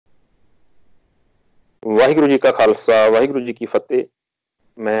ਵਾਹਿਗੁਰੂ ਜੀ ਕਾ ਖਾਲਸਾ, ਵਾਹਿਗੁਰੂ ਜੀ ਕੀ ਫਤਿਹ।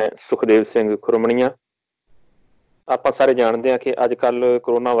 ਮੈਂ ਸੁਖਦੇਵ ਸਿੰਘ ਖੁਰਮਣੀਆਂ। ਆਪਾਂ ਸਾਰੇ ਜਾਣਦੇ ਹਾਂ ਕਿ ਅੱਜ ਕੱਲ੍ਹ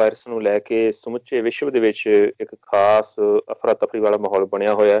ਕਰੋਨਾ ਵਾਇਰਸ ਨੂੰ ਲੈ ਕੇ ਸਮੁੱਚੇ ਵਿਸ਼ਵ ਦੇ ਵਿੱਚ ਇੱਕ ਖਾਸ ਅਫਰਾ ਤਫਰੀ ਵਾਲਾ ਮਾਹੌਲ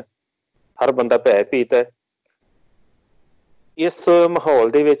ਬਣਿਆ ਹੋਇਆ ਹੈ। ਹਰ ਬੰਦਾ ਭੈ ਭੀਤ ਹੈ। ਇਸ ਮਾਹੌਲ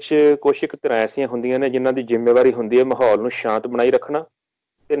ਦੇ ਵਿੱਚ ਕੁਛ ਇੱਕ ਤਰ੍ਹਾਂ ਐਸੀਆਂ ਹੁੰਦੀਆਂ ਨੇ ਜਿਨ੍ਹਾਂ ਦੀ ਜ਼ਿੰਮੇਵਾਰੀ ਹੁੰਦੀ ਹੈ ਮਾਹੌਲ ਨੂੰ ਸ਼ਾਂਤ ਬਣਾਈ ਰੱਖਣਾ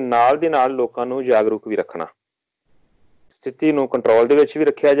ਤੇ ਨਾਲ ਦੀ ਨਾਲ ਲੋਕਾਂ ਨੂੰ ਜਾਗਰੂਕ ਵੀ ਰੱਖਣਾ। ਸਥਿਤੀ ਨੂੰ ਕੰਟਰੋਲ ਦੇ ਵਿੱਚ ਵੀ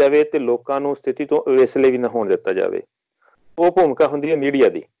ਰੱਖਿਆ ਜਾਵੇ ਤੇ ਲੋਕਾਂ ਨੂੰ ਸਥਿਤੀ ਤੋਂ ਅਵੇਸਲੇ ਵੀ ਨਾ ਹੋਣ ਦਿੱਤਾ ਜਾਵੇ। ਉਹ ਭੂਮਿਕਾ ਹੁੰਦੀ ਹੈ ਮੀਡੀਆ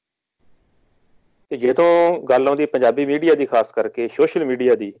ਦੀ। ਤੇ ਜਦੋਂ ਗੱਲ ਆਉਂਦੀ ਪੰਜਾਬੀ ਮੀਡੀਆ ਦੀ, ਖਾਸ ਕਰਕੇ ਸੋਸ਼ਲ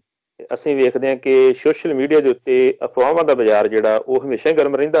ਮੀਡੀਆ ਦੀ, ਅਸੀਂ ਵੇਖਦੇ ਹਾਂ ਕਿ ਸੋਸ਼ਲ ਮੀਡੀਆ ਦੇ ਉੱਤੇ ਅਫਵਾਹਾਂ ਦਾ ਬਾਜ਼ਾਰ ਜਿਹੜਾ ਉਹ ਹਮੇਸ਼ਾ ਹੀ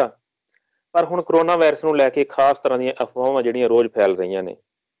ਗਰਮ ਰਹਿੰਦਾ। ਪਰ ਹੁਣ ਕਰੋਨਾ ਵਾਇਰਸ ਨੂੰ ਲੈ ਕੇ ਖਾਸ ਤਰ੍ਹਾਂ ਦੀਆਂ ਅਫਵਾਹਾਂ ਜਿਹੜੀਆਂ ਰੋਜ਼ ਫੈਲ ਰਹੀਆਂ ਨੇ,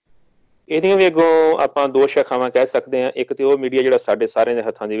 ਇਹਦੀਆਂ ਵੀ ਅੱਗੋਂ ਆਪਾਂ ਦੋ ਸ਼ਾਖਾਵਾਂ ਕਹਿ ਸਕਦੇ ਹਾਂ। ਇੱਕ ਤੇ ਉਹ ਮੀਡੀਆ ਜਿਹੜਾ ਸਾਡੇ ਸਾਰਿਆਂ ਦੇ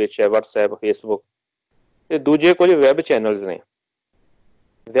ਹੱਥਾਂ ਦੇ ਵਿੱਚ ਹੈ, ਵਟਸਐਪ, ਫੇਸਬੁੱਕ, ਤੇ ਦੂਜੇ ਕੁਝ ਵੈਬ ਚੈਨਲਸ ਨੇ।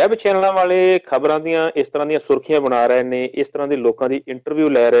 ਵੈਬ ਚੈਨਲਾਂ ਵਾਲੇ ਖਬਰਾਂ ਦੀਆਂ ਇਸ ਤਰ੍ਹਾਂ ਦੀਆਂ ਸੁਰਖੀਆਂ ਬਣਾ ਰਹੇ ਨੇ, ਇਸ ਤਰ੍ਹਾਂ ਦੇ ਲੋਕਾਂ ਦੀ ਇੰਟਰਵਿਊ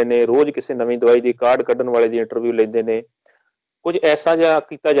ਲੈ ਰਹੇ ਨੇ, ਰੋਜ਼ ਕਿਸੇ ਨਵੀਂ ਦਵਾਈ ਦੀ ਕਾਢ ਕੱਢਣ ਵਾਲੇ ਦੀ ਇੰਟਰਵਿਊ ਲੈਂਦੇ ਨੇ। ਕੁਝ ਐਸਾ ਜਿਹਾ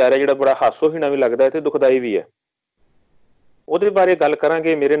ਕੀਤਾ ਜਾ ਰਿਹਾ ਜਿਹੜਾ ਬੜਾ ਹਾਸੋਹੀਣਾ ਵੀ ਲੱਗਦਾ ਹੈ ਤੇ ਦੁਖਦਾਈ ਵੀ ਹੈ। ਉਹਦੇ ਬਾਰੇ ਗੱਲ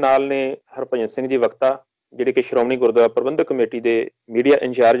ਕਰਾਂਗੇ। ਮੇਰੇ ਨਾਲ ਨੇ ਹਰਭਜਨ ਸਿੰਘ ਜੀ ਵਕਤਾ, ਜਿਹੜੇ ਕਿ ਸ਼੍ਰੋਮਣੀ ਗੁਰਦੁਆਰਾ ਪ੍ਰਬੰਧਕ ਕਮੇਟੀ ਦੇ ਮੀਡੀਆ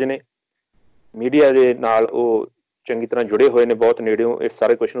ਇੰਚਾਰਜ ਨੇ। ਮੀਡੀਆ ਦੇ ਨਾਲ ਉਹ ਚੰਗੀ ਤਰ੍ਹਾਂ ਜੁੜੇ ਹੋਏ ਨੇ, ਬਹੁਤ ਨੇੜਿਓਂ ਇਸ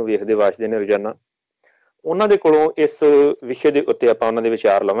ਸਾਰੇ ਕੁਝ ਨੂੰ ਵੇਖਦੇ ਵਾਚਦੇ ਨੇ ਰੋਜ਼ਾਨਾ। ਉਹਨਾਂ ਦੇ ਕੋਲੋਂ ਇਸ ਵਿਸ਼ੇ ਦੇ ਉੱਤੇ ਆਪਾਂ ਉਹਨਾਂ ਦੇ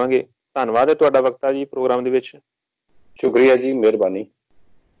ਵਿਚਾਰ ਲਵਾਂਗੇ। ਧੰਨਵਾਦ ਹੈ ਤੁਹਾਡਾ ਵਕਤਾ ਜੀ ਪ੍ਰੋਗਰਾਮ ਦੇ ਵਿੱਚ। ਸ਼ੁਕਰੀਆ ਜੀ, ਮਿਹਰਬਾਨੀ।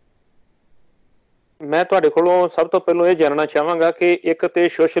 ਮੈਂ ਤੁਹਾਡੇ ਕੋਲੋਂ ਸਭ ਤੋਂ ਪਹਿਲਾਂ ਇਹ ਜਾਣਨਾ ਚਾਹਾਂਗਾ ਕਿ ਇੱਕ ਤੇ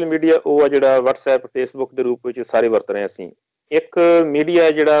ਸੋਸ਼ਲ ਮੀਡੀਆ ਉਹ ਆ ਜਿਹੜਾ ਵਟਸਐਪ, ਫੇਸਬੁੱਕ ਦੇ ਰੂਪ ਵਿੱਚ ਸਾਰੇ ਵਰਤ ਰਹੇ ਅਸੀਂ। ਇੱਕ ਮੀਡੀਆ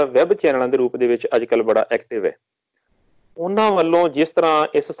ਜਿਹੜਾ ਵੈਬ ਚੈਨਲਾਂ ਦੇ ਰੂਪ ਦੇ ਵਿੱਚ ਅੱਜ ਕੱਲ੍ਹ ਬੜਾ ਐਕਟਿਵ ਹੈ। ਉਹਨਾਂ ਵੱਲੋਂ ਜਿਸ ਤਰ੍ਹਾਂ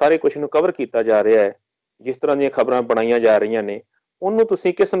ਇਸ ਸਾਰੇ ਕੁਝ ਨੂੰ ਕਵਰ ਕੀਤਾ ਜਾ ਰਿਹਾ ਹੈ, ਜਿਸ ਤਰ੍ਹਾਂ ਦੀਆਂ ਖਬਰਾਂ ਬਣਾਈਆਂ ਜਾ ਰਹੀਆਂ ਨੇ, ਉਹਨੂੰ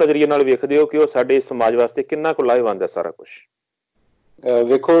ਤੁਸੀਂ ਕਿਸ ਨਜ਼ਰੀਏ ਨਾਲ ਵੇਖਦੇ ਹੋ ਕਿ ਉਹ ਸਾਡੇ ਸਮਾਜ ਵਾਸਤੇ ਕਿੰਨਾ ਕੁ ਲਾਹੇਵੰਦ ਹੈ ਸਾਰਾ ਕੁਝ?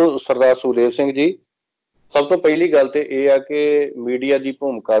 ਵੇਖੋ ਸਰਦਾਰ ਸੁਖਦੇਵ ਸਿੰਘ ਜੀ, ਸਭ ਤੋਂ ਪਹਿਲੀ ਗੱਲ ਤੇ ਇਹ ਆ ਕਿ ਮੀਡੀਆ ਦੀ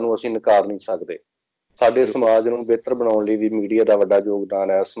ਭੂਮਿਕਾ ਨੂੰ ਅਸੀਂ ਨਕਾਰ ਨਹੀਂ ਸਕਦੇ। ਸਾਡੇ ਸਮਾਜ ਨੂੰ ਬਿਹਤਰ ਬਣਾਉਣ ਲਈ ਵੀ ਮੀਡੀਆ ਦਾ ਵੱਡਾ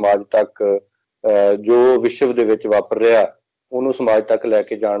ਯੋਗਦਾਨ ਹੈ। ਸਮਾਜ ਤੱਕ ਜੋ ਵਿਸ਼ਵ ਦੇ ਵਿੱਚ ਵਾਪਰ ਰਿਹਾ ਉਹਨੂੰ ਸਮਾਜ ਤੱਕ ਲੈ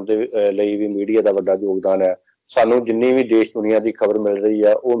ਕੇ ਜਾਣ ਦੇ ਲਈ ਵੀ ਮੀਡੀਆ ਦਾ ਵੱਡਾ ਯੋਗਦਾਨ ਹੈ। ਸਾਨੂੰ ਜਿੰਨੀ ਵੀ ਦੇਸ਼ ਦੁਨੀਆ ਦੀ ਖਬਰ ਮਿਲ ਰਹੀ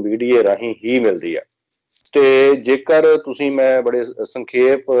ਹੈ ਉਹ ਮੀਡੀਆ ਰਾਹੀਂ ਹੀ ਮਿਲਦੀ ਹੈ। ਤੇ ਜੇਕਰ ਤੁਸੀਂ, ਮੈਂ ਬੜੇ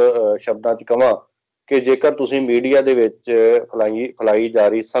ਸੰਖੇਪ ਸ਼ਬਦਾਂ 'ਚ ਕਹਾਂ ਕਿ ਜੇਕਰ ਤੁਸੀਂ ਮੀਡੀਆ ਦੇ ਵਿੱਚ ਫੈਲਾਈ ਜਾ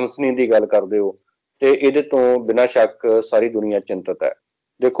ਰਹੀ ਸਨਸਨੀ ਦੀ ਗੱਲ ਕਰਦੇ ਹੋ ਤੇ ਇਹਦੇ ਤੋਂ ਬਿਨਾਂ ਸ਼ੱਕ ਸਾਰੀ ਦੁਨੀਆ ਚਿੰਤਤ ਹੈ।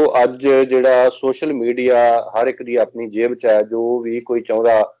 ਦੇਖੋ ਅੱਜ ਜਿਹੜਾ ਸੋਸ਼ਲ ਮੀਡੀਆ ਹਰ ਇੱਕ ਦੀ ਆਪਣੀ ਜੇਬ 'ਚ ਹੈ। ਜੋ ਵੀ ਕੋਈ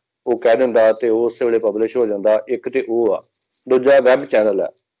ਚਾਹੁੰਦਾ ਉਹ ਕਹਿ ਦਿੰਦਾ ਤੇ ਉਹ ਉਸੇ ਵੇਲੇ ਪਬਲਿਸ਼ ਹੋ ਜਾਂਦਾ। ਇੱਕ ਤੇ ਉਹ ਆ। ਦੂਜਾ ਵੈਬ ਚੈਨਲ ਹੈ।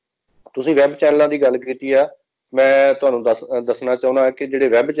 ਤੁਸੀਂ ਵੈਬ ਚੈਨਲਾਂ ਦੀ ਗੱਲ ਕੀਤੀ ਆ, ਮੈਂ ਤੁਹਾਨੂੰ ਦੱਸਣਾ ਚਾਹੁੰਦਾ ਕਿ ਜਿਹੜੇ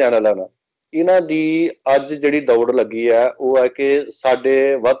ਵੈਬ ਚੈਨਲ ਆ ਨਾ, ਇਹਨਾਂ ਦੀ ਅੱਜ ਜਿਹੜੀ ਦੌੜ ਲੱਗੀ ਆ ਉਹ ਹੈ ਕਿ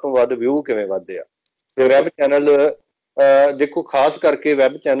ਸਾਡੇ ਵੱਧ ਤੋਂ ਵੱਧ ਵਿਊ ਕਿਵੇਂ ਵੱਧਦੇ ਆ। ਤੇ ਵੈਬ ਚੈਨਲ ਦੇਖੋ, ਖਾਸ ਕਰਕੇ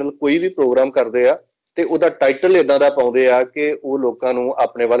ਵੈਬ ਚੈਨਲ ਕੋਈ ਵੀ ਪ੍ਰੋਗਰਾਮ ਕਰਦੇ ਆ ਤੇ ਉਹਦਾ ਟਾਈਟਲ ਇੱਦਾਂ ਦਾ ਪਾਉਂਦੇ ਆ ਕਿ ਉਹ ਲੋਕਾਂ ਨੂੰ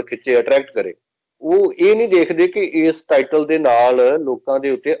ਆਪਣੇ ਵੱਲ ਖਿੱਚੇ, ਅਟਰੈਕਟ ਕਰੇ। ਉਹ ਇਹ ਨਹੀਂ ਦੇਖਦੇ ਕਿ ਇਸ ਟਾਈਟਲ ਦੇ ਨਾਲ ਲੋਕਾਂ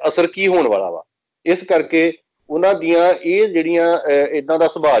ਦੇ ਉੱਤੇ ਅਸਰ ਕੀ ਹੋਣ ਵਾਲਾ ਵਾ। ਇਸ ਕਰਕੇ ਉਹਨਾਂ ਦੀਆਂ ਇਹ ਜਿਹੜੀਆਂ ਇੱਦਾਂ ਦਾ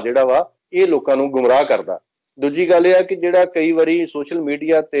ਸੁਭਾਅ ਜਿਹੜਾ ਵਾ ਇਹ ਲੋਕਾਂ ਨੂੰ ਗੁੰਮਰਾਹ ਕਰਦਾ। ਦੂਜੀ ਗੱਲ ਇਹ ਆ ਕਿ ਜਿਹੜਾ ਕਈ ਵਾਰੀ ਸੋਸ਼ਲ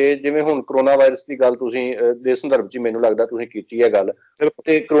ਮੀਡੀਆ ਤੇ, ਜਿਵੇਂ ਹੁਣ ਕਰੋਨਾ ਵਾਇਰਸ ਦੀ ਗੱਲ ਤੁਸੀਂ ਦੇ ਸੰਦਰਭ 'ਚ ਮੈਨੂੰ ਲੱਗਦਾ ਤੁਸੀਂ ਕੀਤੀ ਹੈ ਗੱਲ,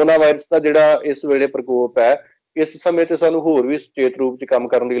 ਤੇ ਕਰੋਨਾ ਵਾਇਰਸ ਦਾ ਜਿਹੜਾ ਇਸ ਵੇਲੇ ਪ੍ਰਕੋਪ ਹੈ, ਇਸ ਸਮੇਂ ਤੇ ਸਾਨੂੰ ਹੋਰ ਵੀ ਸੁਚੇਤ ਰੂਪ 'ਚ ਕੰਮ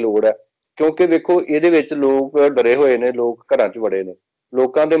ਕਰਨ ਦੀ ਲੋੜ ਹੈ। ਕਿਉਂਕਿ ਵੇਖੋ ਇਹਦੇ ਵਿੱਚ ਲੋਕ ਡਰੇ ਹੋਏ ਨੇ, ਲੋਕ ਘਰਾਂ 'ਚ ਵੜੇ ਨੇ।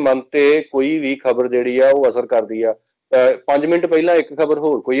 ਲੋਕਾਂ ਦੇ ਮਨ ਤੇ ਕੋਈ ਵੀ ਖਬਰ ਜਿਹੜੀ ਆ ਉਹ ਅਸਰ ਕਰਦੀ ਆ। 5 ਮਿੰਟ ਪਹਿਲਾਂ ਇੱਕ ਖਬਰ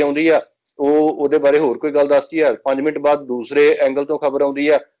ਹੋਰ ਕੋਈ ਆਉਂਦੀ ਆ, ਉਹਦੇ ਬਾਰੇ ਹੋਰ ਕੋਈ ਗੱਲ ਦੱਸਦੀ ਆ। 5 ਮਿੰਟ ਬਾਅਦ ਦੂਸਰੇ ਐਂਗਲ ਤੋਂ ਖਬਰ ਆਉਂਦੀ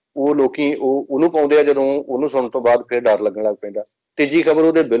ਆ, ਉਹ ਲੋਕੀ ਉਹਨੂੰ ਪਾਉਂਦੇ ਆ। ਜਦੋਂ ਉਹਨੂੰ ਸੁਣਨ ਤੋਂ ਬਾਅਦ ਫਿਰ ਡਰ ਲੱਗਣ ਲੱਗ ਪੈਂਦਾ। ਤੀਜੀ ਖਬਰ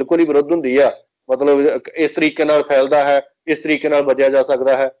ਉਹਦੇ ਬਿਲਕੁਲ ਹੀ ਵਿਰੁੱਧ ਹੁੰਦੀ ਆ, ਮਤਲਬ ਇਸ ਤਰੀਕੇ ਨਾਲ ਫੈਲਦਾ ਹੈ, ਇਸ ਤਰੀਕੇ ਨਾਲ ਬਚਿਆ ਜਾ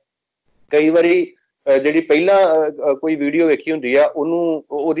ਸਕਦਾ ਹੈ। ਕਈ ਵਾਰੀ ਜਿਹੜੀ ਪਹਿਲਾਂ ਕੋਈ ਵੀਡੀਓ ਵੇਖੀ ਹੁੰਦੀ ਆ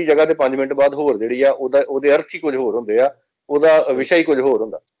ਉਹਦੀ ਜਗ੍ਹਾ ਤੇ 5 ਮਿੰਟ ਬਾਅਦ ਹੋਰ ਜਿਹੜੀ ਆ ਉਹਦੇ ਅਰਥ ਹੀ ਕੁਝ ਹੋਰ ਹੁੰਦੇ ਆ, ਉਹਦਾ ਵਿਸ਼ਾ ਹੀ ਕੁਝ ਹੋਰ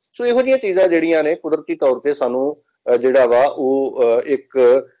ਹੁੰਦਾ। ਸੋ ਇਹੋ ਜਿਹੀਆਂ ਚੀਜ਼ਾਂ ਜਿਹੜੀਆਂ ਨੇ ਕੁਦਰਤੀ ਤੌਰ ਤੇ ਸਾਨੂੰ ਜਿਹੜਾ ਵਾ ਉਹ ਇੱਕ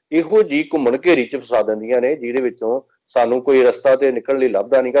ਇਹੋ ਜਿਹੀ ਘੁੰਮਣ ਘੇਰੀ 'ਚ ਫਸਾ ਦਿੰਦੀਆਂ ਨੇ ਜਿਹਦੇ ਵਿੱਚੋਂ ਸਾਨੂੰ ਕੋਈ ਰਸਤਾ ਤੇ ਨਿਕਲਣ ਲਈ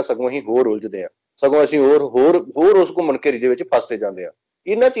ਲੱਭਦਾ ਨਹੀਂਗਾ। ਸਗੋਂ ਅਸੀਂ ਹੋਰ ਉਲਝਦੇ ਹਾਂ, ਸਗੋਂ ਅਸੀਂ ਹੋਰ ਉਸ ਘੁੰਮਣ ਘੇਰੀ ਦੇ ਵਿੱਚ ਫਸਦੇ ਜਾਂਦੇ ਹਾਂ।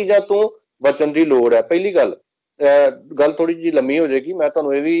 ਇਹਨਾਂ ਚੀਜ਼ਾਂ ਤੋਂ ਬਚਣ ਦੀ ਲੋੜ ਹੈ। ਪਹਿਲੀ ਗੱਲ ਥੋੜੀ ਜਿਹੀ ਲੰਮੀ ਹੋ ਜਾਏਗੀ। ਮੈਂ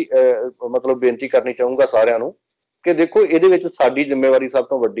ਤੁਹਾਨੂੰ ਇਹ ਵੀ ਮਤਲਬ ਬੇਨਤੀ ਕਰਨੀ ਚਾਹੂੰਗਾ ਸਾਰਿਆਂ ਨੂੰ ਕਿ ਦੇਖੋ, ਇਹਦੇ ਵਿੱਚ ਸਾਡੀ ਜ਼ਿੰਮੇਵਾਰੀ ਸਭ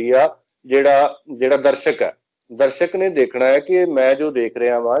ਤੋਂ ਵੱਡੀ ਆ। ਜਿਹੜਾ ਦਰਸ਼ਕ ਹੈ, ਦਰਸ਼ਕ ਨੇ ਦੇਖਣਾ ਹੈ ਕਿ ਮੈਂ ਜੋ ਦੇਖ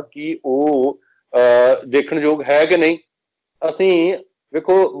ਰਿਹਾ ਵਾਂ ਕਿ ਉਹ ਦੇਖਣਯੋਗ ਹੈ ਕਿ ਨਹੀਂ। ਅਸੀਂ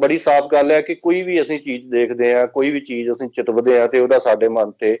ਵੇਖੋ, ਬੜੀ ਸਾਫ਼ ਗੱਲ ਹੈ ਕਿ ਕੋਈ ਵੀ ਅਸੀਂ ਚੀਜ਼ ਦੇਖਦੇ ਹਾਂ, ਕੋਈ ਵੀ ਚੀਜ਼ ਅਸੀਂ ਚਿਤਵਦੇ ਹਾਂ ਤੇ ਉਹਦਾ ਸਾਡੇ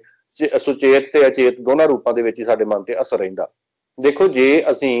ਮਨ ਤੇ ਸੁਚੇਤ ਤੇ ਅਚੇਤ ਦੋਨਾਂ ਰੂਪਾਂ ਦੇ ਵਿੱਚ ਹੀ ਸਾਡੇ ਮਨ ਤੇ ਅਸਰ ਰਹਿੰਦਾ। ਦੇਖੋ, ਜੇ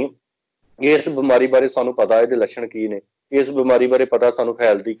ਅਸੀਂ ਇਸ ਬਿਮਾਰੀ ਬਾਰੇ ਸਾਨੂੰ ਪਤਾ ਇਹਦੇ ਲੱਛਣ ਕੀ ਨੇ, ਇਸ ਬਿਮਾਰੀ ਬਾਰੇ ਪਤਾ ਸਾਨੂੰ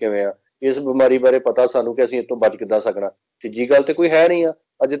ਫੈਲਦੀ ਕਿਵੇਂ ਆ, ਇਸ ਬਿਮਾਰੀ ਬਾਰੇ ਪਤਾ ਸਾਨੂੰ ਕਿ ਅਸੀਂ ਇਸ ਤੋਂ ਬਚ ਕਿੱਦਾਂ ਸਕਣਾ, ਤੀਜੀ ਗੱਲ ਤੇ ਕੋਈ ਹੈ ਨਹੀਂ ਆ।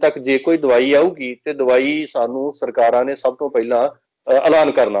 ਅਜੇ ਤੱਕ ਜੇ ਕੋਈ ਦਵਾਈ ਆਊਗੀ ਤੇ ਦਵਾਈ ਸਾਨੂੰ ਸਰਕਾਰਾਂ ਨੇ ਸਭ ਤੋਂ ਪਹਿਲਾਂ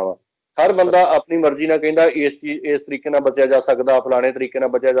ਐਲਾਨ ਕਰਨਾ ਵਾ। ਹਰ ਬੰਦਾ ਆਪਣੀ ਮਰਜ਼ੀ ਨਾਲ ਕਹਿੰਦਾ ਇਸ ਤਰੀਕੇ ਨਾਲ ਬਚਿਆ ਜਾ ਸਕਦਾ, ਫਲਾਣੇ ਤਰੀਕੇ ਨਾਲ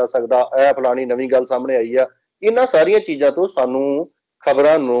ਬਚਿਆ ਜਾ ਸਕਦਾ, ਇਹ ਫਲਾਣੀ ਨਵੀਂ ਗੱਲ ਸਾਹਮਣੇ ਆਈ ਆ। ਇਹਨਾਂ ਸਾਰੀਆਂ ਚੀਜ਼ਾਂ ਤੋਂ ਸਾਨੂੰ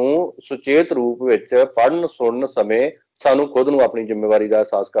ਖਬਰਾਂ ਨੂੰ ਸੁਚੇਤ ਰੂਪ ਵਿੱਚ ਪੜ੍ਹਨ ਸੁਣਨ ਸਮੇਂ ਸਾਨੂੰ ਖੁਦ ਨੂੰ ਆਪਣੀ ਜ਼ਿੰਮੇਵਾਰੀ ਦਾ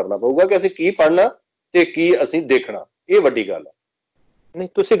ਅਹਿਸਾਸ ਕਰਨਾ ਪਊਗਾ ਕਿ ਅਸੀਂ ਕੀ ਪੜ੍ਹਨਾ ਤੇ ਕੀ ਅਸੀਂ ਦੇਖਣਾ। ਇਹ ਵੱਡੀ ਗੱਲ ਹੈ। ਨਹੀਂ,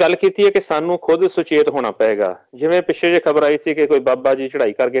 ਤੁਸੀਂ ਗੱਲ ਕੀਤੀ ਹੈ ਕਿ ਸਾਨੂੰ ਖੁਦ ਸੁਚੇਤ ਹੋਣਾ ਪਏਗਾ। ਜਿਵੇਂ ਪਿੱਛੇ ਜੇ ਖਬਰ ਆਈ ਸੀ ਕਿ ਕੋਈ ਬਾਬਾ ਜੀ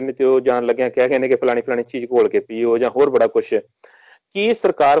ਚੜ੍ਹਾਈ ਕਰ ਗਏ ਨੇ ਤੇ ਉਹ ਜਾਣ ਲੱਗਿਆ ਕਹਿ ਗਏ ਨੇ ਕਿ ਫਲਾਣੀ ਫਲਾਣੀ ਚੀਜ਼ ਘੋਲ ਕੇ ਪੀਓ ਜਾਂ ਹੋਰ ਬੜਾ ਕੁਛ। ਕੀ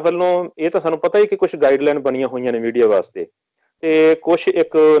ਸਰਕਾਰ ਵੱਲੋਂ, ਇਹ ਤਾਂ ਸਾਨੂੰ ਪਤਾ ਹੀ ਕਿ ਕੁਛ ਗਾਈਡਲਾਈਨ ਬਣੀਆਂ ਹੋਈਆਂ ਨੇ ਮੀਡੀਆ ਵਾਸਤੇ, ਤੇ ਕੁਛ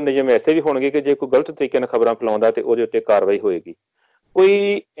ਇੱਕ ਨਿਯਮ ਐਸੇ ਵੀ ਹੋਣਗੇ ਕਿ ਜੇ ਕੋਈ ਗਲਤ ਤਰੀਕੇ ਨਾਲ ਖਬਰਾਂ ਫੈਲਾਉਂਦਾ ਤੇ ਉਹਦੇ ਉੱਤੇ ਕਾਰਵਾਈ ਹੋਏਗੀ।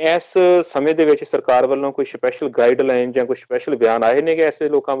 ਕੋਈ ਇਸ ਸਮੇਂ ਦੇ ਵਿੱਚ ਸਰਕਾਰ ਵੱਲੋਂ ਕੋਈ ਸਪੈਸ਼ਲ ਗਾਈਡਲਾਈਨ ਜਾਂ ਕੋਈ ਸਪੈਸ਼ਲ ਬਿਆਨ ਆਏ ਨੇ ਕਿ ਐਸੇ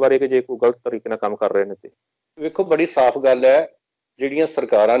ਲੋਕਾਂ ਬਾਰੇ ਕਿ ਜੇ ਕੋਈ ਗਲਤ ਤਰੀਕੇ ਨਾਲ ਕੰਮ ਕਰ ਰਹੇ ਨੇ? ਤੇ ਵੇਖੋ, ਬੜੀ ਸਾਫ਼ ਗੱਲ ਹੈ, ਜਿਹੜੀਆਂ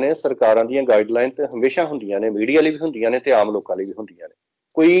ਸਰਕਾਰਾਂ ਨੇ, ਸਰਕਾਰਾਂ ਦੀਆਂ ਗਾਈਡਲਾਈਨ ਤੇ ਹਮੇਸ਼ਾ ਹੁੰਦੀਆਂ ਨੇ, ਮੀਡੀਆ ਲਈ ਵੀ ਹੁੰਦੀਆਂ ਨੇ ਤੇ ਆਮ ਲੋਕਾਂ ਲਈ ਵੀ ਹੁੰਦੀਆਂ ਨੇ।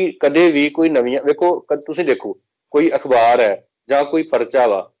 ਕੋਈ ਕਦੇ ਵੀ ਕੋਈ ਨਵੀਆਂ, ਵੇਖੋ ਤੁਸੀਂ ਦੇਖੋ, ਕੋਈ ਅਖਬਾਰ ਹੈ ਜਾਂ ਕੋਈ ਪਰਚਾ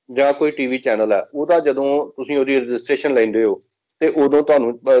ਵਾ ਜਾਂ ਕੋਈ ਟੀਵੀ ਚੈਨਲ ਹੈ, ਉਹਦਾ ਜਦੋਂ ਤੁਸੀਂ ਉਹਦੀ ਰਜਿਸਟ੍ਰੇਸ਼ਨ ਲੈਂਦੇ ਹੋ ਤੇ ਉਦੋਂ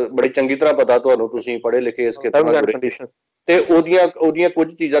ਤੁਹਾਨੂੰ ਬੜੀ ਚੰਗੀ ਤਰ੍ਹਾਂ ਪਤਾ, ਤੁਹਾਨੂੰ ਤੁਸੀਂ ਪੜ੍ਹੇ ਲਿਖੇ ਇਸ ਖੇਤਰ ਨਾਲ ਜੁੜੇ, ਤੇ ਉਹਦੀਆਂ ਕੁਝ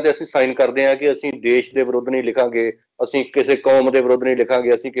ਚੀਜ਼ਾਂ ਤੇ ਅਸੀਂ ਸਾਈਨ ਕਰਦੇ ਹਾਂ ਕਿ ਅਸੀਂ ਦੇਸ਼ ਦੇ ਵਿਰੁੱਧ ਨਹੀਂ ਲਿਖਾਂਗੇ, ਅਸੀਂ ਕਿਸੇ ਕੌਮ ਦੇ ਵਿਰੁੱਧ ਨਹੀਂ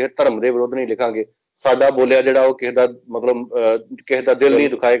ਲਿਖਾਂਗੇ, ਅਸੀਂ ਕਿਸੇ ਧਰਮ ਦੇ ਵਿਰੁੱਧ ਨਹੀਂ ਲਿਖਾਂਗੇ, ਸਾਡਾ ਬੋਲਿਆ ਜਿਹੜਾ ਉਹ ਕਿਸੇ ਦਾ ਮਤਲਬ ਕਿਸੇ ਦਾ ਦਿਲ ਨਹੀਂ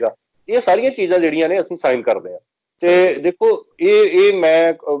ਦੁਖਾਏਗਾ। ਇਹ ਸਾਰੀਆਂ ਚੀਜ਼ਾਂ ਜਿਹੜੀਆਂ ਨੇ ਅਸੀਂ ਸਾਈਨ ਕਰਦੇ ਹਾਂ। ਤੇ ਦੇਖੋ, ਇਹ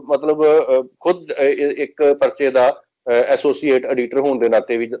ਮੈਂ ਮਤਲਬ ਖੁਦ ਇੱਕ ਪਰਚੇ ਦਾ ਐਸੋਸੀਏਟ ਐਡੀਟਰ ਹੋਣ ਦੇ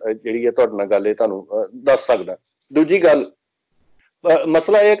ਨਾਤੇ ਵੀ ਜਿਹੜੀ ਹੈ ਤੁਹਾਡੇ ਨਾਲ ਗੱਲ ਇਹ ਤੁਹਾਨੂੰ ਦੱਸ ਸਕਦਾ। ਦੂਜੀ ਗੱਲ,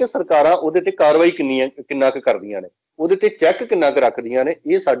 ਮਸਲਾ ਇਹ ਹੈ ਕਿ ਸਰਕਾਰਾਂ ਉਹਦੇ ਤੇ ਕਾਰਵਾਈ ਕਿੰਨਾ ਕੁ ਕਰਦੀਆਂ ਨੇ, ਉਹਦੇ ਤੇ ਚੈੱਕ ਕਿੰਨਾ ਕੁ ਰੱਖਦੀਆਂ ਨੇ।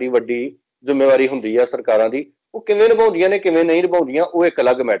 ਇਹ ਸਾਡੀ ਵੱਡੀ ਜ਼ਿੰਮੇਵਾਰੀ ਹੁੰਦੀ ਹੈ ਸਰਕਾਰਾਂ ਦੀ। ਉਹ ਕਿਵੇਂ ਨਿਭਾਉਂਦੀਆਂ ਨੇ, ਕਿਵੇਂ ਨਹੀਂ ਨਿਭਾਉਂਦੀਆਂ, ਉਹ ਇੱਕ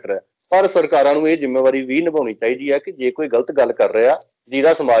ਅਲੱਗ ਮੈਟਰ ਹੈ। ਪਰ ਸਰਕਾਰਾਂ ਨੂੰ ਇਹ ਜ਼ਿੰਮੇਵਾਰੀ ਵੀ ਨਿਭਾਉਣੀ ਚਾਹੀਦੀ ਹੈ ਕਿ ਜੇ ਕੋਈ ਗਲਤ ਗੱਲ ਕਰ ਰਿਹਾ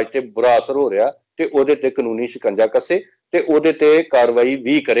ਜਿਹਦਾ ਸਮਾਜ ਤੇ ਬੁਰਾ ਅਸਰ ਹੋ ਰਿਹਾ ਤੇ ਉਹਦੇ ਤੇ ਕਾਨੂੰਨੀ ਸ਼ਿਕੰਜਾ ਕੱਸੇ ਤੇ ਉਹਦੇ ਤੇ ਕਾਰਵਾਈ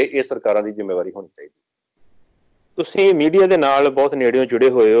ਵੀ ਕਰੇ। ਇਹ ਸਰਕਾਰਾਂ ਦੀ ਜ਼ਿੰਮੇਵਾਰੀ ਹੋਣੀ ਚਾਹੀਦੀ। ਤੁਸੀਂ ਮੀਡੀਆ ਦੇ ਨਾਲ ਬਹੁਤ ਨੇੜਿਓਂ ਜੁੜੇ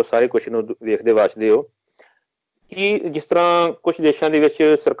ਹੋਏ ਹੋ, ਸਾਰੇ ਕੁਝ ਨੂੰ ਵੇਖਦੇ ਵਾਚਦੇ ਹੋ। ਕਿ ਜਿਸ ਤਰ੍ਹਾਂ ਕੁਝ ਦੇਸ਼ਾਂ ਦੇ ਵਿੱਚ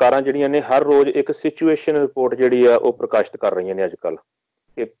ਸਰਕਾਰਾਂ ਜਿਹੜੀਆਂ ਨੇ ਹਰ ਰੋਜ਼ ਇੱਕ ਸਿਚੁਏਸ਼ਨ ਰਿਪੋਰਟ ਜਿਹੜੀ ਆ ਉਹ ਪ੍ਰਕਾਸ਼ਿਤ ਕਰ ਰਹੀਆਂ ਨੇ ਅੱਜ ਕੱਲ੍ਹ,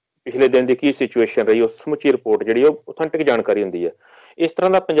 ਕਿ ਪਿਛਲੇ ਦਿਨ ਦੀ ਕੀ ਸਿਚੁਏਸ਼ਨ ਰਹੀ, ਉਹ ਸਮੁੱਚੀ ਰਿਪੋਰਟ ਜਿਹੜੀ ਉਹ ਆਥੈਂਟਿਕ ਜਾਣਕਾਰੀ ਹੁੰਦੀ ਹੈ। ਇਸ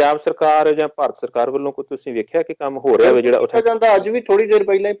ਤਰ੍ਹਾਂ ਦਾ ਪੰਜਾਬ ਸਰਕਾਰ ਜਾਂ ਭਾਰਤ ਸਰਕਾਰ ਵੱਲੋਂ ਕੋਈ ਤੁਸੀਂ ਵੇਖਿਆ ਕਿ ਕੰਮ ਹੋ ਰਿਹਾ ਵਾ ਜਿਹੜਾ ਉੱਥੇ ਜਾਂਦਾ? ਅੱਜ ਵੀ ਥੋੜੀ ਦੇਰ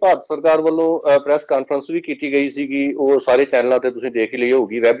ਪਹਿਲਾਂ ਹੀ ਭਾਰਤ ਸਰਕਾਰ ਵੱਲੋਂ ਪ੍ਰੈਸ ਕਾਨਫਰੰਸ ਵੀ ਕੀਤੀ ਗਈ ਸੀਗੀ। ਉਹ ਸਾਰੇ ਚੈਨਲਾਂ ਤੇ ਤੁਸੀਂ ਦੇਖ ਲਈ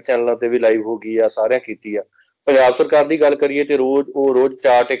ਹੋਊਗੀ, ਵੈਬ ਚੈਨਲਾਂ ਤੇ ਵੀ ਲਾਈਵ ਹੋ ਗਈ ਆ, ਸਾਰਿਆਂ ਕੀਤੀ ਆ। ਪੰਜਾਬ ਸਰਕਾਰ ਦੀ ਗੱਲ ਕਰੀਏ ਤੇ ਰੋਜ਼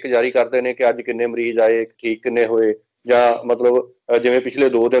ਚਾਰਟ ਇੱਕ ਜਾਰੀ ਕਰਦੇ ਨੇ ਕਿ ਅੱਜ ਕਿੰਨੇ ਮਰੀਜ਼ ਆਏ, ਠੀਕ ਕਿੰਨੇ ਹੋਏ, ਜਾਂ ਮਤਲਬ ਜਿਵੇਂ ਪਿਛਲੇ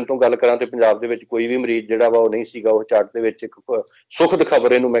 2 ਦਿਨ ਤੋਂ ਗੱਲ ਕਰਾਂ ਤੇ ਪੰਜਾਬ ਦੇ ਵਿੱਚ ਕੋਈ ਵੀ ਮਰੀਜ਼ ਜਿਹੜਾ ਵਾ ਉਹ ਨਹੀਂ ਸੀਗਾ। ਉਹ ਚਾਰਟ ਦੇ ਵਿੱਚ ਇੱਕ ਸੁਖਦ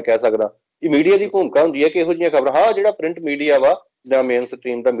ਖਬਰ ਇਹਨੂੰ ਮੈਂ ਕਹਿ ਸਕਦਾ। ਇਹ ਮੀਡੀਆ ਦੀ ਭੂਮਿਕਾ ਹੁੰਦੀ ਹੈ ਕਿ ਇਹੋ ਜਿਹੀਆਂ ਖਬਰਾਂ, ਹਾਂ ਜਿਹੜਾ ਪ੍ਰਿੰਟ ਮੀਡੀਆ ਵਾ ਜਾਂ ਮੇਨ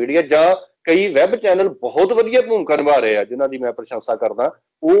ਸਟ੍ਰੀਮ ਦਾ ਮੀਡੀਆ ਜਾਂ ਕਈ ਵੈਬ ਚੈਨਲ ਬਹੁਤ ਵਧੀਆ ਭੂਮਿਕਾ ਨਿਭਾ ਰਹੇ ਆ, ਜਿਨ੍ਹਾਂ ਦੀ ਮੈਂ ਪ੍ਰਸ਼ੰਸਾ ਕਰਦਾ।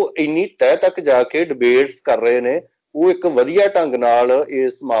 ਉਹ ਇੰਨੀ ਤਹਿ ਤੱਕ ਜਾ ਕੇ ਡਿਬੇਟਸ ਕਰ ਰਹੇ ਨੇ, ਉਹ ਇੱਕ ਵਧੀਆ ਢੰਗ ਨਾਲ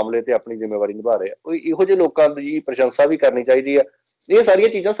ਇਸ ਮਾਮਲੇ ਤੇ ਆਪਣੀ ਜ਼ਿੰਮੇਵਾਰੀ ਨਿਭਾ ਰਹੇ ਆ। ਕੋਈ ਇਹੋ ਜਿਹੇ ਲੋਕਾਂ ਦੀ ਪ੍ਰਸ਼ੰਸਾ ਵੀ ਕਰਨੀ ਚਾਹੀਦੀ ਆ। ਇਹ ਸਾਰੀਆਂ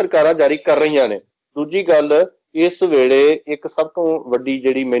ਚੀਜ਼ਾਂ ਸਰਕਾਰਾਂ ਜਾਰੀ ਕਰ ਰਹੀਆਂ ਨੇ। ਦੂਜੀ ਗੱਲ, ਇਸ ਵੇਲੇ ਇੱਕ ਸਭ ਤੋਂ ਵੱਡੀ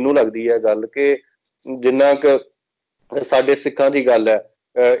ਜਿਹੜੀ ਮੈਨੂੰ ਲੱਗਦੀ ਹੈ ਗੱਲ, ਕਿ ਜਿੰਨਾ ਕੁ ਸਾਡੇ ਸਿੱਖਾਂ ਦੀ ਗੱਲ ਹੈ,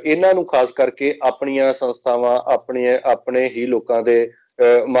 ਇਹਨਾਂ ਨੂੰ ਖਾਸ ਕਰਕੇ ਆਪਣੀਆਂ ਸੰਸਥਾਵਾਂ, ਆਪਣੇ ਹੀ ਲੋਕਾਂ ਦੇ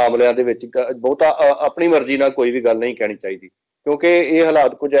ਮਾਮਲਿਆਂ ਦੇ ਵਿੱਚ ਬਹੁਤਾ ਆਪਣੀ ਮਰਜ਼ੀ ਨਾਲ ਕੋਈ ਵੀ ਗੱਲ ਨਹੀਂ ਕਹਿਣੀ ਚਾਹੀਦੀ, ਕਿਉਂਕਿ ਇਹ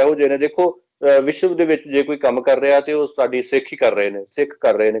ਹਾਲਾਤ ਕੁਝ ਇਹੋ ਜਿਹੇ ਨੇ। ਦੇਖੋ, ਵਿਸ਼ਵ ਦੇ ਵਿੱਚ ਜੇ ਕੋਈ ਕੰਮ ਕਰ ਰਿਹਾ ਤੇ ਉਹ ਸਾਡੀ ਸਿੱਖ ਹੀ ਕਰ ਰਹੇ ਨੇ, ਸਿੱਖ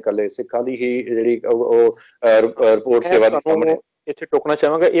ਕਰ ਰਹੇ ਨੇ, ਇਕੱਲੇ ਸਿੱਖਾਂ ਦੀ ਹੀ ਜਿਹੜੀ ਉਹ ਰਿਪੋਰਟ ਸੇਵਾ ਦੇ ਸਾਹਮਣੇ। ਇੱਥੇ ਟੋਕਣਾ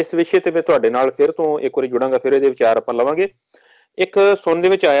ਚਾਹਾਂਗਾ ਇਸ ਵਿਸ਼ੇ ਤੇ, ਮੈਂ ਤੁਹਾਡੇ ਨਾਲ ਫਿਰ ਤੋਂ ਇੱਕ ਵਾਰੀ ਜੁੜਾਂਗਾ, ਫਿਰ ਇਹਦੇ ਵਿਚਾਰ ਆਪਾਂ ਲਵਾਂਗੇ। ਇੱਕ ਸੁਣਨ ਦੇ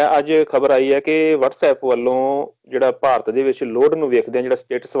ਵਿੱਚ ਆਇਆ, ਅੱਜ ਖਬਰ ਆਈ ਹੈ ਕਿ WhatsApp ਵੱਲੋਂ ਜਿਹੜਾ ਭਾਰਤ ਦੇ ਵਿੱਚ ਲੋਡ ਨੂੰ ਵੇਖਦੇ ਆ, ਜਿਹੜਾ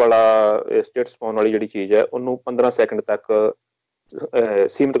ਸਟੇਟਸ ਪਾਉਣ ਵਾਲੀ ਜਿਹੜੀ ਚੀਜ਼ ਹੈ ਉਹਨੂੰ 15 ਸੈਕਿੰਡ ਤੱਕ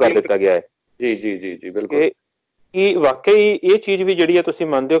ਸੀਮਿਤ ਕਰ ਦਿੱਤਾ ਗਿਆ ਹੈ। ਜੀ ਜੀ ਜੀ ਜੀ, ਬਿਲਕੁਲ। ਕੀ ਵਾਕਈ ਇਹ ਚੀਜ਼ ਵੀ ਜਿਹੜੀ ਹੈ ਤੁਸੀਂ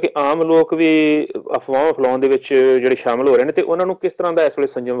ਮੰਨਦੇ ਹੋ ਕਿ ਆਮ ਲੋਕ ਵੀ ਅਫਵਾਹਾਂ ਫੈਲਾਉਣ ਦੇ ਵਿੱਚ ਜਿਹੜੇ ਸ਼ਾਮਲ ਹੋ ਰਹੇ ਨੇ, ਤੇ ਉਹਨਾਂ ਨੂੰ ਕਿਸ ਤਰ੍ਹਾਂ ਦਾ ਇਸ ਵੇਲੇ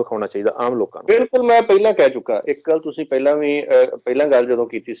ਸੰਜਮ ਵਿਖਾਉਣਾ ਚਾਹੀਦਾ ਆਮ ਲੋਕਾਂ ਨੂੰ? ਬਿਲਕੁਲ, ਮੈਂ ਪਹਿਲਾਂ ਕਹਿ ਚੁੱਕਾ। ਇੱਕ ਗੱਲ ਤੁਸੀਂ ਪਹਿਲਾਂ ਗੱਲ ਜਦੋਂ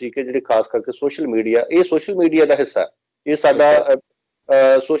ਕੀਤੀ ਸੀ ਕਿ ਜਿਹੜੇ ਖਾਸ ਕਰਕੇ ਸੋਸ਼ਲ ਮੀਡੀਆ, ਇਹ ਸੋਸ਼ਲ ਮੀਡੀਆ ਦਾ ਹਿੱਸਾ, ਇਹ ਸਾਡਾ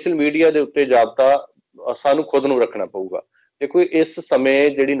ਸੋਸ਼ਲ ਮੀਡੀਆ ਦੇ ਉੱਤੇ ਜ਼ਾਬਤਾ ਸਾਨੂੰ ਖੁਦ ਨੂੰ ਰੱਖਣਾ ਪਊਗਾ। ਦੇਖੋ, ਇਸ ਸਮੇਂ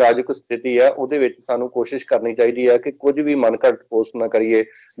ਜਿਹੜੀ ਨਾਜ਼ੁਕ ਸਥਿਤੀ ਹੈ ਉਹਦੇ ਵਿੱਚ ਸਾਨੂੰ ਕੋਸ਼ਿਸ਼ ਕਰਨੀ ਚਾਹੀਦੀ ਹੈ ਕਿ ਕੁਝ ਵੀ ਮਨ ਘੜਤ ਪੋਸਟ ਨਾ ਕਰੀਏ,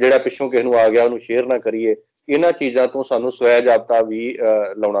 ਜਿਹੜਾ ਪਿੱਛੋਂ ਕਿਸੇ ਨੂੰ ਆ ਗਿਆ ਉਹਨੂੰ ਸ਼ੇਅਰ ਨਾ ਕਰੀਏ। ਇਹਨਾਂ ਚੀਜ਼ਾਂ ਤੋਂ ਸਾਨੂੰ ਸਵੈ ਜਾਬਤਾ ਵੀ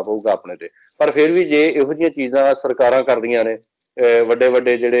ਲਾਉਣਾ ਪਊਗਾ ਆਪਣੇ ਤੇ। ਪਰ ਫਿਰ ਵੀ ਜੇ ਇਹੋ ਜਿਹੀਆਂ ਚੀਜ਼ਾਂ ਸਰਕਾਰਾਂ ਕਰਦੀਆਂ ਨੇ,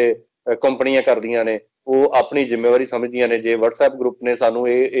 ਵੱਡੇ ਜਿਹੜੇ ਕੰਪਨੀਆਂ ਕਰਦੀਆਂ ਨੇ, ਉਹ ਆਪਣੀ ਜ਼ਿੰਮੇਵਾਰੀ ਸਮਝਦੀਆਂ ਨੇ। ਜੇ WhatsApp ਗਰੁੱਪ ਨੇ ਸਾਨੂੰ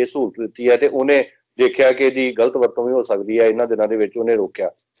ਇਹ ਸਹੂਲਤ ਦਿੱਤੀ ਹੈ ਤੇ ਉਹਨੇ ਦੇਖਿਆ ਕਿ ਇਹਦੀ ਗਲਤ ਵਰਤੋਂ ਵੀ ਹੋ ਸਕਦੀ ਹੈ, ਇਹਨਾਂ ਦਿਨਾਂ ਦੇ ਵਿੱਚ ਉਹਨੇ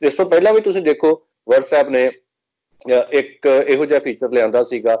ਰੋਕਿਆ। ਇਸ ਤੋਂ ਪਹਿਲਾਂ ਵੀ ਤੁਸੀਂ ਦੇਖੋ, WhatsApp ਨੇ ਇੱਕ ਇਹੋ ਜਿਹਾ ਫੀਚਰ ਲਿਆਂਦਾ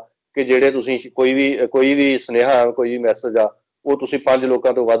ਸੀਗਾ ਕਿ ਜਿਹੜੇ ਤੁਸੀਂ ਕੋਈ ਵੀ ਸੁਨੇਹਾ, ਕੋਈ ਵੀ ਮੈਸੇਜ ਆ, ਉਹ ਤੁਸੀਂ 5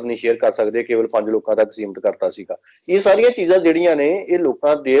 ਲੋਕਾਂ ਤੋਂ ਵੱਧ ਨਹੀਂ ਸ਼ੇਅਰ ਕਰ ਸਕਦੇ, ਕੇਵਲ 5 ਲੋਕਾਂ ਤੱਕ ਸੀਮਿਤ ਕਰਤਾ ਸੀਗਾ। ਇਹ ਸਾਰੀਆਂ ਚੀਜ਼ਾਂ ਜਿਹੜੀਆਂ ਨੇ ਇਹ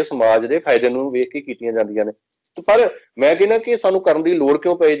ਲੋਕਾਂ ਦੇ, ਸਮਾਜ ਦੇ ਫਾਇਦੇ ਨੂੰ ਵੇਖ ਕੇ ਕੀਤੀਆਂ ਜਾਂਦੀਆਂ ਨੇ। ਪਰ ਮੈਂ ਕਹਿੰਦਾ ਕਿ ਸਾਨੂੰ ਕਰਨ ਦੀ ਲੋੜ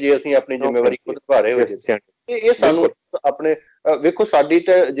ਕਿਉਂ ਪਏ ਜੇ ਅਸੀਂ ਆਪਣੀ ਜ਼ਿੰਮੇਵਾਰੀ ਖੁਦ ਨਿਭਾ ਰਹੇ ਹੋ ਜੇ। ਇਹ ਸਾਨੂੰ ਆਪਣੇ ਵੇਖੋ, ਸਾਡੀ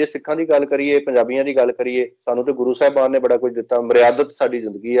ਤਾਂ ਜੇ ਸਿੱਖਾਂ ਦੀ ਗੱਲ ਕਰੀਏ, ਪੰਜਾਬੀਆਂ ਦੀ ਗੱਲ ਕਰੀਏ, ਸਾਨੂੰ ਤੇ ਗੁਰੂ ਸਾਹਿਬਾਨ ਨੇ ਬੜਾ ਕੁਝ ਦਿੱਤਾ। ਮਰਿਆਦਤ ਸਾਡੀ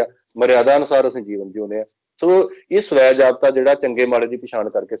ਜ਼ਿੰਦਗੀ ਆ, ਮਰਿਆਦਾ ਅਨੁਸਾਰ ਅਸੀਂ ਜੀਵਨ ਜਿਉਂਦੇ ਹਾਂ। ਸੋ ਇਹ ਸਵੈ ਜਾਬਤਾ ਜਿਹੜਾ ਚੰਗੇ ਮਾੜੇ ਦੀ ਪਛਾਣ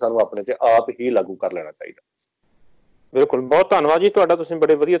ਕਰਕੇ ਸਾਨੂੰ ਆਪਣੇ ਤੇ ਆਪ ਹੀ ਲਾਗੂ ਕਰ ਲੈਣਾ ਚਾਹੀਦਾ। ਬਿਲਕੁਲ, ਬਹੁਤ ਧੰਨਵਾਦ ਜੀ ਤੁਹਾਡਾ, ਤੁਸੀਂ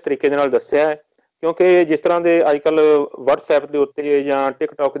ਬੜੇ ਵਧੀਆ ਤਰੀਕੇ ਦੇ ਨਾਲ ਦੱਸਿਆ ਹੈ। ਕਿਉਂਕਿ ਜਿਸ ਤਰ੍ਹਾਂ ਦੇ ਅੱਜ ਕੱਲ੍ਹ ਵਟਸਐਪ ਦੇ ਉੱਤੇ ਜਾਂ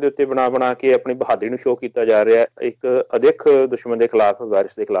ਟਿਕਟੋਕ ਦੇ ਉੱਤੇ ਬਣਾ ਕੇ ਆਪਣੀ ਬਹਾਦਰੀ ਨੂੰ ਸ਼ੋਅ ਕੀਤਾ ਜਾ ਰਿਹਾ ਇੱਕ ਅਦਿੱਖ ਦੁਸ਼ਮਣ ਦੇ ਖਿਲਾਫ,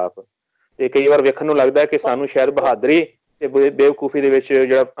 ਵਾਇਰਸ ਦੇ ਖਿਲਾਫ, ਤੇ ਕਈ ਵਾਰ ਵੇਖਣ ਨੂੰ ਲੱਗਦਾ ਕਿ ਸਾਨੂੰ ਸ਼ਾਇਦ ਬਹਾਦਰੀ ਤੇ ਬੇਵਕੂਫੀ ਦੇ ਵਿੱਚ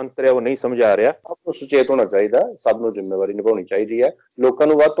ਜਿਹੜਾ ਅੰਤਰ ਹੈ ਉਹ ਨਹੀਂ ਸਮਝ ਆ ਰਿਹਾ। ਸਭ ਨੂੰ ਸੁਚੇਤ ਹੋਣਾ ਚਾਹੀਦਾ, ਸਭ ਨੂੰ ਜ਼ਿੰਮੇਵਾਰੀ ਨਿਭਾਉਣੀ ਚਾਹੀਦੀ ਹੈ। ਲੋਕਾਂ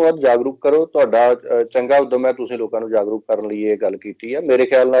ਨੂੰ ਵੱਧ ਤੋਂ ਵੱਧ ਜਾਗਰੂਕ ਕਰੋ। ਤੁਹਾਡਾ ਚੰਗਾ ਉਦਮ ਹੈ, ਤੁਸੀਂ ਲੋਕਾਂ ਨੂੰ ਜਾਗਰੂਕ ਕਰਨ ਲਈ ਇਹ ਗੱਲ ਕੀਤੀ ਹੈ। ਮੇਰੇ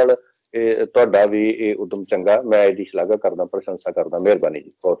ਖਿਆਲ ਨਾਲ ਇਹ ਤੁਹਾਡਾ ਵੀ ਇਹ ਉਦਮ ਚੰਗਾ, ਮੈਂ ਇਹਦੀ ਸ਼ਲਾਘਾ ਕਰਦਾ, ਪ੍ਰਸ਼ੰਸਾ ਕਰਦਾ। ਮਿਹਰਬਾਨੀ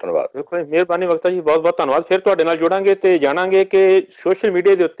ਜੀ, ਬਹੁਤ ਧੰਨਵਾਦ। ਬਿਲਕੁਲ, ਮਿਹਰਬਾਨੀ ਵਕਤਾ ਜੀ, ਬਹੁਤ ਬਹੁਤ ਧੰਨਵਾਦ। ਫਿਰ ਤੁਹਾਡੇ ਨਾਲ ਜੁੜਾਂਗੇ ਤੇ ਜਾਣਾਂਗੇ ਕਿ ਸੋਸ਼ਲ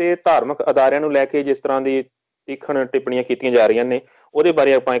ਮੀਡੀਆ ਦੇ ਉੱਤੇ ਧਾਰਮਿਕ ਅਦਾਰਿਆਂ ਨੂੰ ਲੈ ਕੇ ਜਿਸ ਤਰ੍ਹਾਂ ਦੀ ਤੀਖਣ ਟਿੱਪਣੀਆਂ ਕੀਤੀਆਂ ਜਾ ਰਹੀਆਂ ਨੇ, ਉਹਦੇ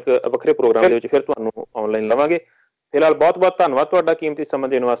ਬਾਰੇ ਆਪਾਂ ਇੱਕ ਵੱਖਰੇ ਪ੍ਰੋਗਰਾਮ ਦੇ ਵਿੱਚ ਫਿਰ ਤੁਹਾਨੂੰ ਆਨਲਾਈਨ ਲਵਾਂਗੇ। ਫਿਲਹਾਲ ਬਹੁਤ ਬਹੁਤ ਧੰਨਵਾਦ ਤੁਹਾਡਾ ਕੀਮਤੀ ਸਮਾਂ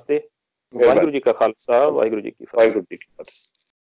ਦੇਣ ਵਾਸਤੇ। ਵਾਹਿਗੁਰੂ ਜੀ ਕਾ ਖਾਲਸਾ, ਵਾਹਿਗੁਰੂ ਜੀ ਕੀ ਫਤਿਹ।